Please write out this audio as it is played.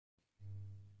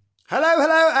Hello,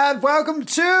 hello, and welcome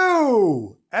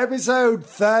to episode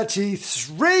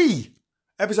 33.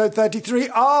 Episode 33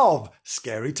 of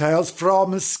Scary Tales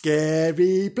from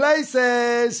Scary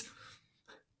Places.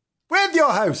 With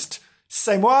your host,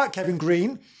 c'est moi, Kevin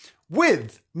Green.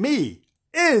 With me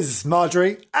is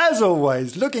Marjorie, as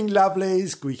always, looking lovely,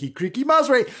 squeaky, creaky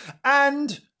Marjorie.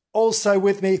 And also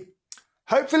with me,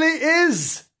 hopefully,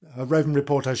 is a roving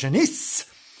reporter,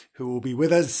 Janice, who will be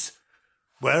with us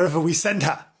wherever we send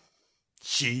her.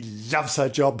 She loves her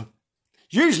job.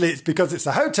 Usually it's because it's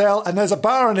a hotel and there's a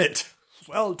bar in it.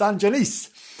 Well done, Janice.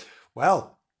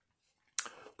 Well,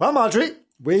 Marjorie,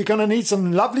 we're going to need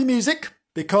some lovely music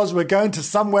because we're going to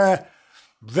somewhere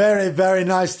very, very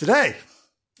nice today.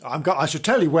 I should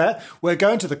tell you where. We're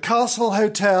going to the Castle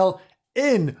Hotel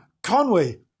in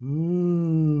Conwy.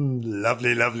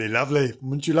 Lovely, lovely, lovely.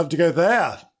 Wouldn't you love to go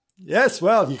there? Yes,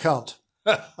 well, you can't.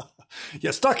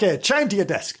 You're stuck here, chained to your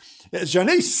desk. It's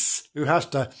Janice who has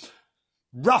to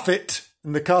rough it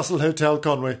in the Castle Hotel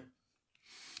Conwy.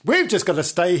 We've just got to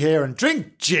stay here and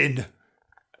drink gin.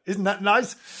 Isn't that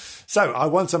nice? So I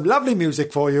want some lovely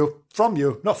music for you, from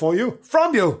you,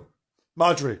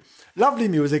 Marjorie. Lovely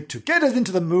music to get us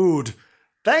into the mood.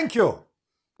 Thank you.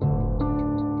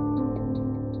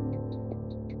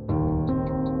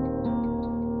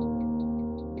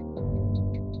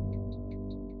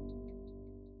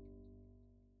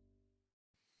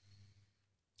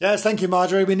 Yes, thank you,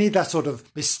 Marjorie. We need that sort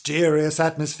of mysterious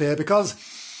atmosphere because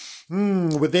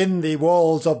within the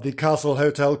walls of the Castle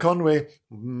Hotel Conwy,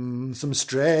 some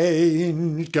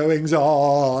strange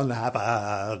goings-on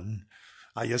happen.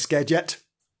 Are you scared yet?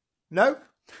 No?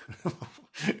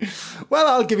 Well,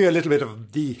 I'll give you a little bit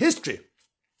of the history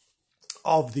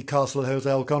of the Castle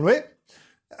Hotel Conwy.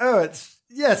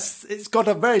 It's got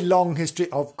a very long history,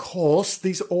 of course.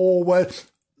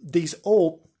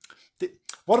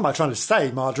 What am I trying to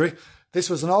say, Marjorie? This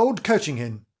was an old coaching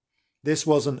inn.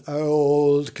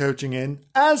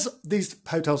 As these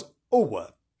hotels all were.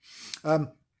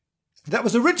 That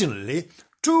was originally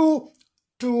two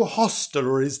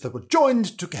hostelries that were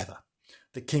joined together.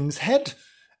 The King's Head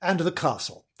and the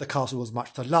Castle. The Castle was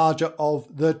much the larger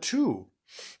of the two.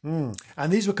 And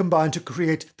these were combined to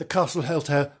create the Castle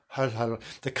Hotel,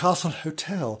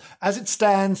 as it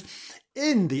stands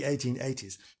in the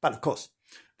 1880s. But of course,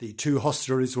 the two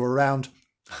hostelries were around.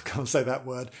 I can't say that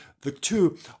word. The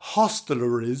two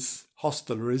hostelries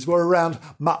were around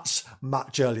much,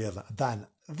 much earlier than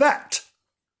that.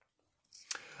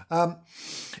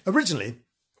 Originally,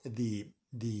 the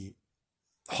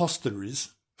hostelries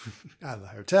and the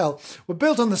hotel were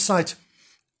built on the site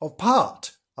of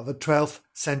part of a 12th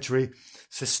century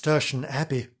Cistercian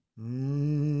abbey.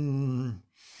 Now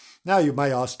you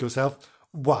may ask yourself,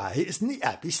 why isn't the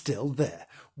abbey still there?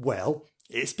 Well,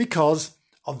 it's because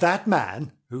of that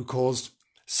man who caused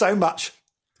so much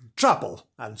trouble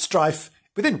and strife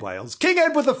within Wales, King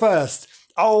Edward I,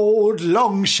 old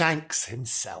Longshanks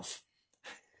himself.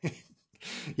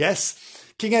 Yes,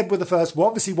 King Edward I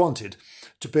obviously wanted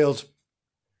to build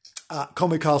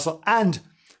Conwy Castle and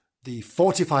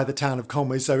fortify the town of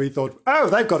Conwy, so he thought,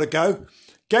 they've got to go,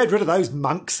 get rid of those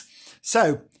monks.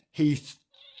 So he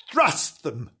thrust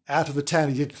them out of the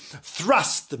town. He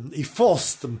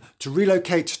forced them to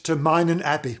relocate to Minor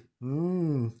Abbey.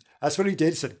 That's what he did.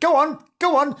 He said, go on,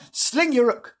 sling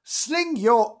your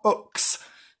hooks.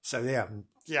 So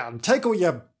and take all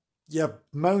your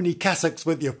moany cassocks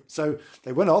with you. So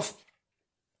they went off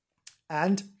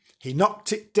and he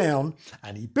knocked it down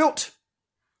and he built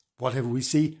whatever we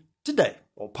see today,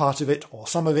 or part of it, or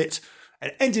some of it,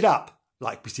 and it ended up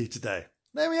like we see today.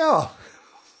 There we are.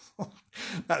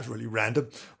 That's really random,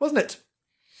 wasn't it?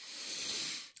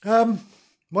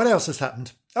 What else has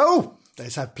happened?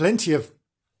 There's had plenty of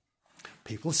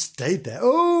people stayed there.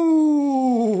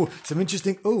 Some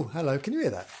interesting... hello, can you hear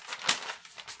that?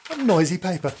 A noisy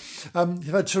paper.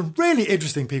 You've had some really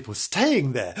interesting people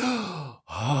staying there.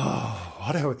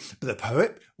 Whatever. But the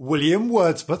poet William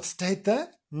Wordsworth stayed there.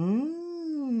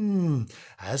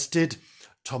 As did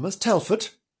Thomas Telford,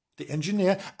 the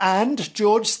engineer, and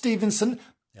George Stephenson,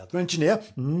 the other engineer.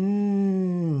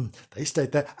 They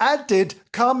stayed there. As did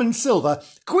Carmen Silva,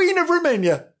 Queen of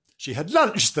Romania. She had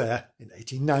lunch there in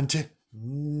 1890.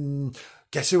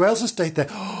 Guess who else has stayed there?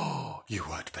 You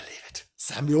won't believe it.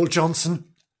 Samuel Johnson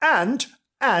and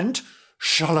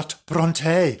Charlotte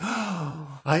Bronte.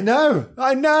 I know.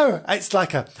 It's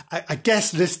like a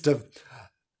guest list of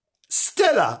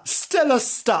stellar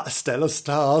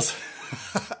stars.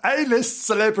 A-list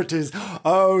celebrities.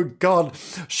 Oh, God.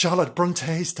 Charlotte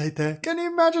Bronte stayed there. Can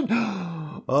you imagine?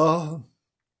 And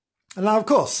now, of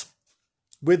course,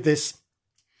 with this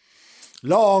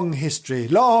long history,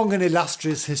 long and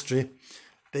illustrious history.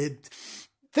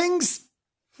 Things,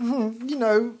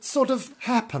 sort of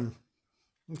happen.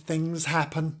 Things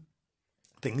happen.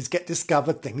 Things get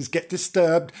discovered, things get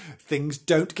disturbed, things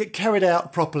don't get carried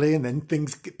out properly, and then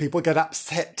people get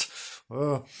upset.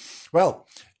 Well,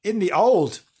 in the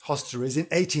old hostelries in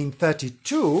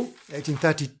 1832,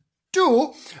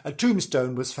 a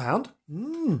tombstone was found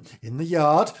in the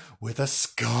yard with a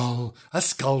skull. A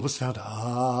skull was found.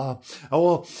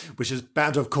 Which is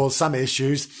bound to have caused some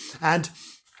issues. And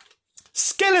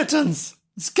skeletons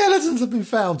have been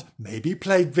found. Maybe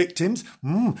plague victims.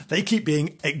 They keep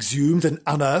being exhumed and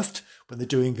unearthed when they're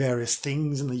doing various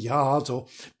things in the yards or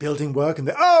building work. And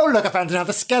look, I found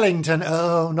another skeleton.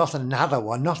 Oh, not another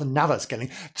one, not another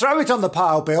skeleton. Throw it on the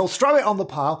pile, Bill. Throw it on the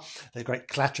pile. The great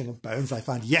clattering of bones. I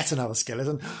find yet another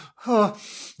skeleton. Oh,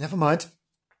 never mind.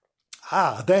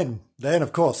 Then,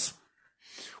 of course,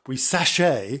 we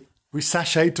sashay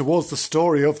towards the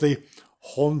story of the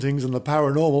hauntings and the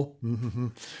paranormal.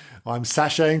 I'm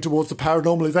sashaying towards the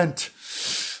paranormal event.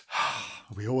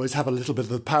 We always have a little bit of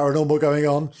the paranormal going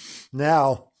on.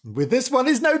 Now, with this one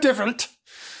is no different.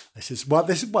 This is what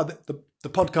the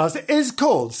podcast is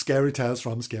called, Scary Tales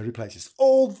from Scary Places.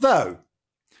 Although,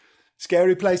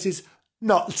 Scary Places,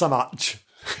 not so much.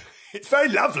 It's very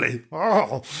lovely.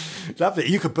 Oh, lovely.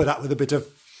 You could put up with a bit of,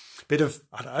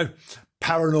 I don't know,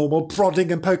 paranormal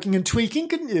prodding and poking and tweaking,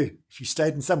 couldn't you? If you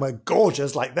stayed in somewhere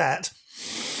gorgeous like that.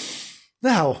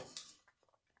 Now,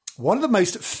 one of the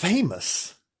most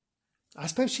famous, I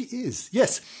suppose she is,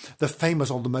 yes, the famous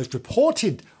or the most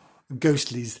reported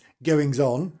ghostly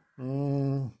goings-on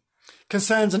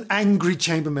concerns an angry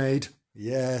chambermaid.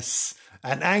 Yes,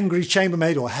 an angry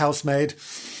chambermaid or housemaid.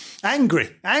 Angry.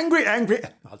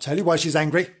 I'll tell you why she's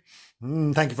angry.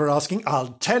 Thank you for asking. I'll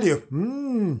tell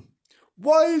you.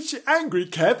 Why is she angry,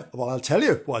 Kev? Well, I'll tell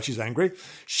you why she's angry.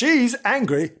 She's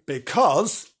angry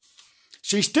because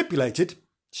she stipulated,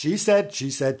 she said,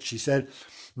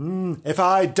 if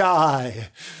I die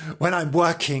when I'm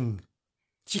working.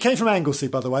 She came from Anglesey,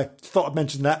 by the way. Thought I'd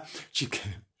mention that.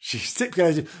 She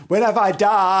stipulated, whenever I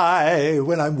die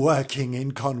when I'm working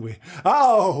in Conwy.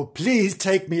 Oh, please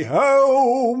take me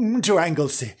home to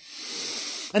Anglesey.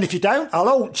 And if you don't, I'll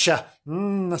haunt you.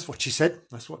 That's what she said.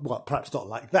 Perhaps not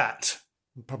like that.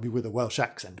 Probably with a Welsh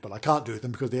accent, but I can't do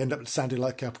them because they end up sounding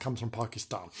like it comes from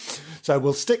Pakistan. So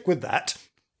we'll stick with that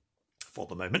for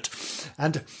the moment.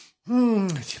 And can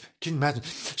you imagine?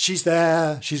 She's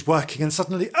there, she's working, and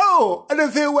suddenly, I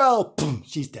don't feel well. Boom,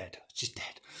 she's dead.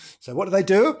 So what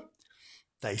do?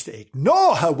 They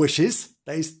ignore her wishes.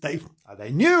 They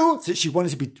knew that she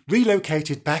wanted to be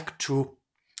relocated back to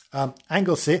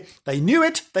Anglesey. They knew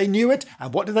it.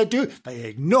 And what did they do? They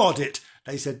ignored it.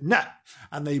 They said, no.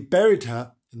 And they buried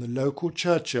her in the local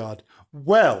churchyard.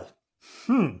 Well,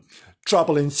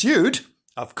 trouble ensued,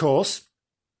 of course.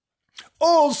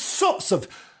 All sorts of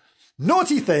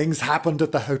naughty things happened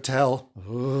at the hotel.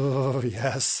 Oh,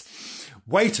 yes.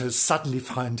 Waiters suddenly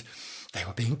find they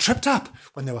were being tripped up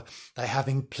when they're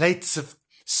having plates of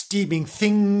steaming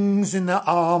things in their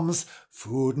arms,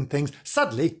 food and things.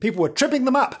 Suddenly, people were tripping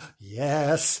them up.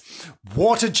 Yes,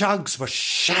 water jugs were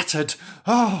shattered.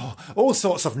 Oh, all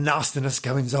sorts of nastiness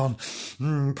goings on.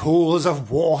 Pools of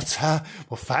water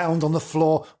were found on the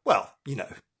floor. Well,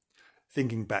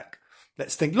 thinking back,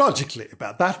 let's think logically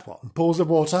about that one. Pools of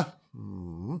water.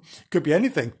 Could be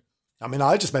anything. I mean,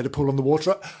 I just made a pool on the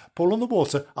water.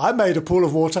 I made a pool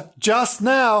of water just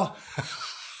now.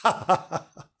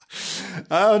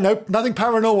 Oh, no, nothing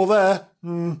paranormal there.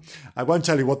 I won't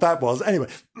tell you what that was. Anyway.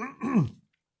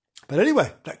 But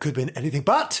anyway, that could have been anything.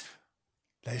 But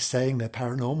they're saying they're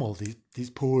paranormal, these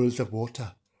pools of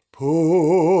water.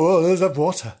 Pools of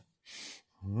water.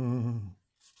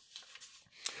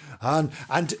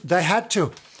 And they had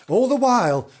to. All the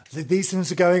while, these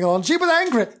things are going on. She was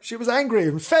angry.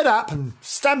 And fed up and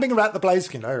stamping around the place,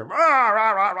 and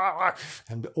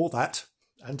all that.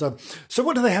 And so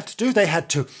what do they have to do? They had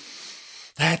to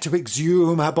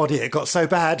exhume her body. It got so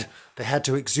bad, they had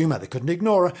to exhume her. They couldn't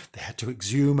ignore her. They had to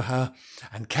exhume her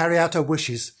and carry out her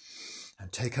wishes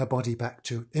and take her body back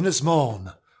to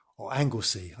Innismore or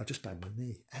Anglesey. I just banged my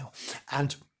knee. Ow.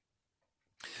 And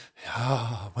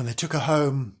when they took her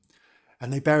home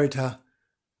and they buried her,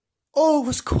 all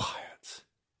was quiet.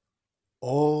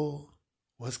 All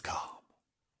was calm.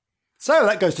 So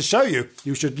that goes to show you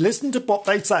should listen to what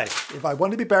they say. If I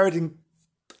want to be buried in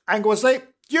Anglesey,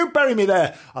 you bury me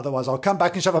there. Otherwise, I'll come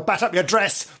back and shove a bat up your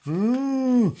dress.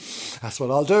 That's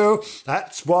what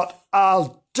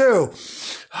I'll do.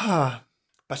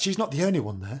 But she's not the only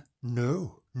one there.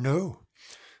 No.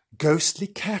 Ghostly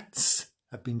cats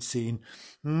have been seen.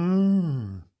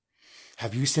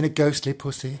 Have you seen a ghostly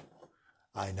pussy?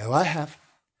 I know I have.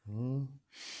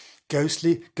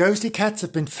 Ghostly cats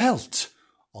have been felt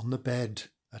on the bed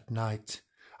at night,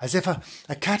 as if a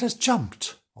cat has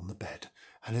jumped on the bed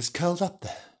and is curled up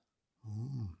there.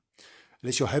 At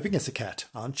least you're hoping it's a cat,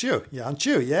 aren't you? Yeah, aren't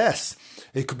you? Yes.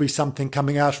 It could be something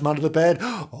coming out from under the bed.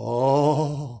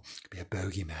 Oh, it could be a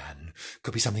bogeyman.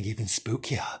 Could be something even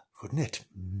spookier, couldn't it?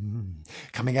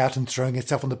 Coming out and throwing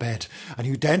itself on the bed. And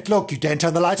you daren't look, you daren't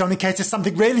turn the light on in case it's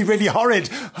something really, really horrid.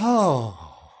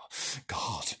 Oh,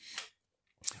 God.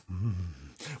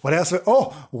 What else?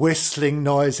 Oh, whistling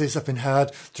noises have been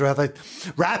heard throughout the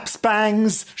raps,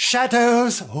 bangs,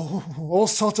 shadows, all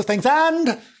sorts of things.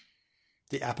 And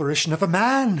the apparition of a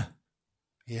man.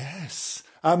 Yes,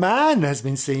 a man has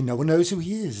been seen. No one knows who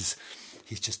he is.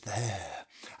 He's just there.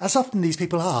 As often these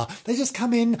people are. They just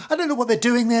come in. I don't know what they're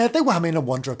doing there. They come in and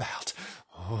wander about.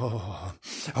 Oh,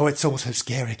 it's all so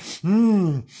scary.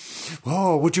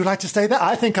 Oh, would you like to stay there?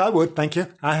 I think I would. Thank you.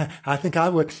 I think I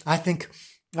would. I think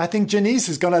Janice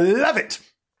is going to love it.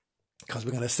 Because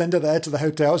we're going to send her there to the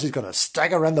hotel. She's going to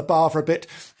stagger around the bar for a bit.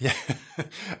 Yeah.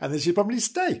 And then she'll probably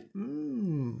stay.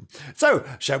 So,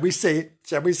 shall we see?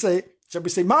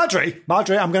 Marjorie,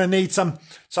 I'm going to need some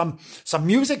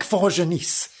music for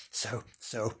Janice. So,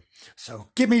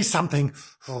 give me something.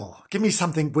 Oh, give me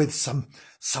something with some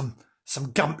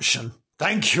gumption.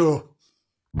 Thank you.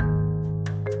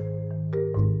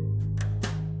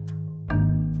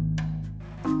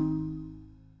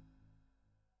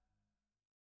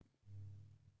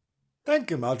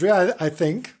 Thank you, Marjorie. I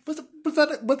think was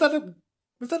that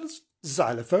a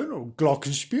xylophone or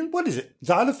glockenspiel? What is it?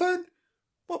 Xylophone?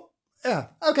 Well, yeah.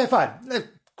 Okay, fine.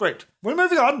 Great. We're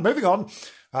moving on.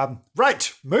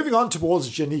 Right. Moving on towards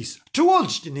Janice.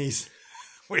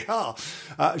 We are.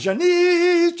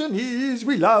 Janice.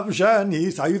 We love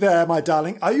Janice. Are you there, my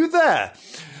darling? Are you there?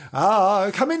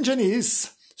 Come in,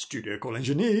 Janice. Studio calling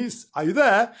Janice. Are you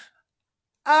there?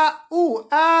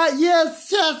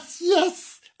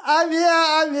 Yes. I'm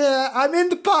here. I'm in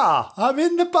the bar. I'm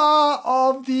in the bar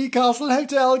of the Castle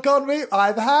Hotel, Conway.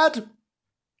 I've had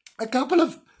a couple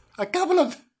of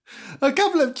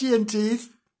G&Ts.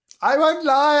 I won't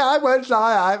lie.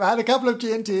 I've had a couple of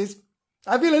G&Ts.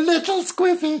 I feel a little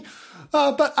squiffy,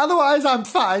 but otherwise I'm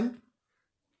fine.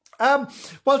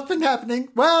 What's been happening?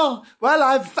 Well,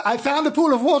 I found a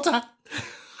pool of water.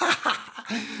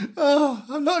 Oh,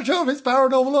 I'm not sure if it's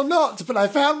paranormal or not, but I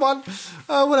found one.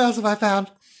 What else have I found?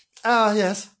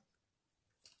 Yes.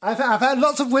 I've had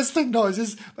lots of whistling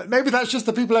noises, but maybe that's just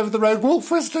the people over the road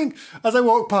wolf whistling as I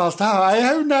walk past.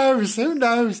 Who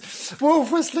knows?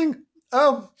 Wolf whistling.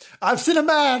 Oh, I've seen a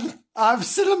man. I've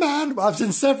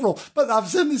seen several, but I've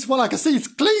seen this one. I can see it's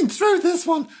clean through this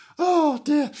one. Oh,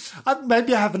 dear.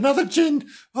 Maybe I have another gin.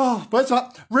 Oh, where's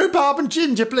what? Rhubarb and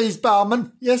ginger, please,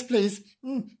 barman. Yes, please.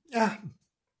 Yeah.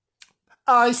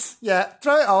 Ice, yeah,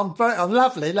 throw it on,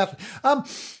 lovely.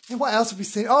 What else have we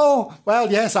seen? Oh, well,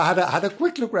 yes, I had a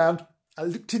quick look round. I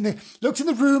looked in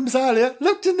the rooms earlier.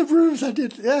 I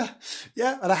did, yeah.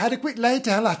 And I had a quick lay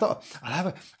down. I thought I'll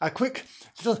have a quick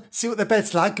little see what the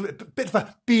bed's like, a bit of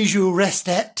a bijou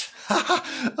restette.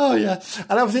 Oh yeah,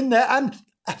 and I was in there and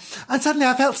suddenly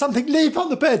I felt something leap on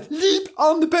the bed.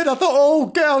 I thought, oh,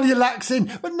 girl, you're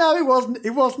laxing. But no, it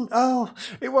wasn't. Oh,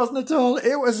 it wasn't at all.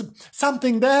 It was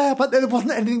something there, but there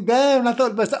wasn't anything there. And I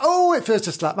thought, oh, it feels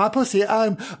just like my pussy at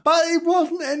home. But it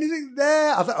wasn't anything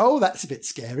there. I thought, oh, that's a bit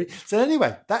scary. So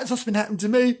anyway, that's what's been happening to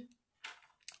me.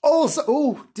 Also,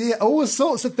 oh dear, all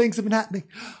sorts of things have been happening.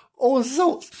 All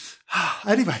sorts.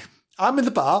 Anyway, I'm in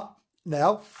the bar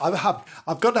now.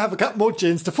 I've got to have a couple more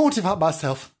gins to fortify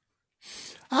myself.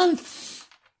 And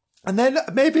then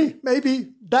maybe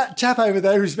that chap over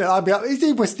there is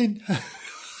he whistling?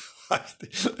 Oh,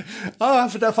 I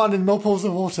have to find more pools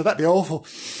of water. That'd be awful.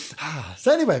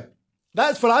 So anyway,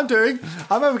 that's what I'm doing.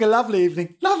 I'm having a lovely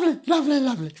evening.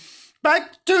 Lovely.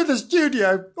 Back to the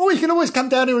studio. Oh, you can always come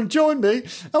down here and join me.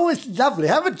 Oh, it's lovely.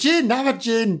 Have a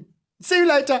gin. See you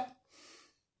later.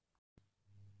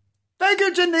 Thank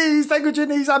you,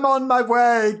 Janice. I'm on my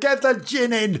way. Get the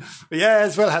gin in.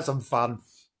 Yes, we'll have some fun.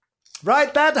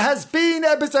 Right, that has been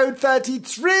episode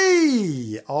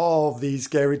 33 of the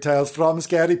Scary Tales from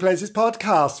Scary Places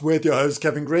podcast with your host,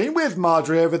 Kevin Green, with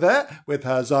Marjorie over there, with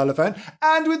her xylophone,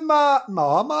 and with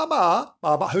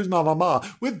who's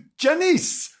with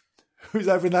Janice, who's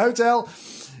over in the hotel,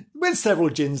 with several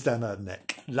gins down her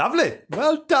neck. Lovely.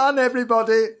 Well done,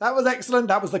 everybody. That was excellent.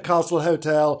 That was the Castle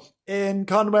Hotel in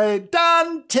Conway.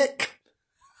 Done. Tick.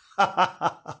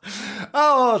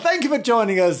 Oh, thank you for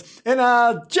joining us in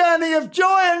our journey of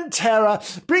joy and terror,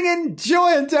 bringing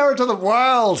joy and terror to the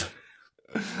world.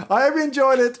 I hope you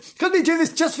enjoyed it. Couldn't we do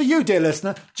this just for you, dear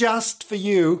listener? Just for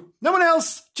you. No one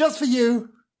else, just for you.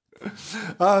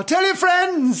 Tell your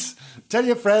friends. Tell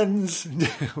your friends.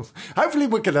 Hopefully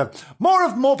we can have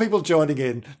more people joining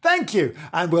in. Thank you.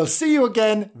 And we'll see you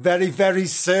again very, very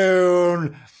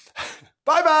soon.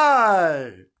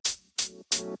 Bye-bye.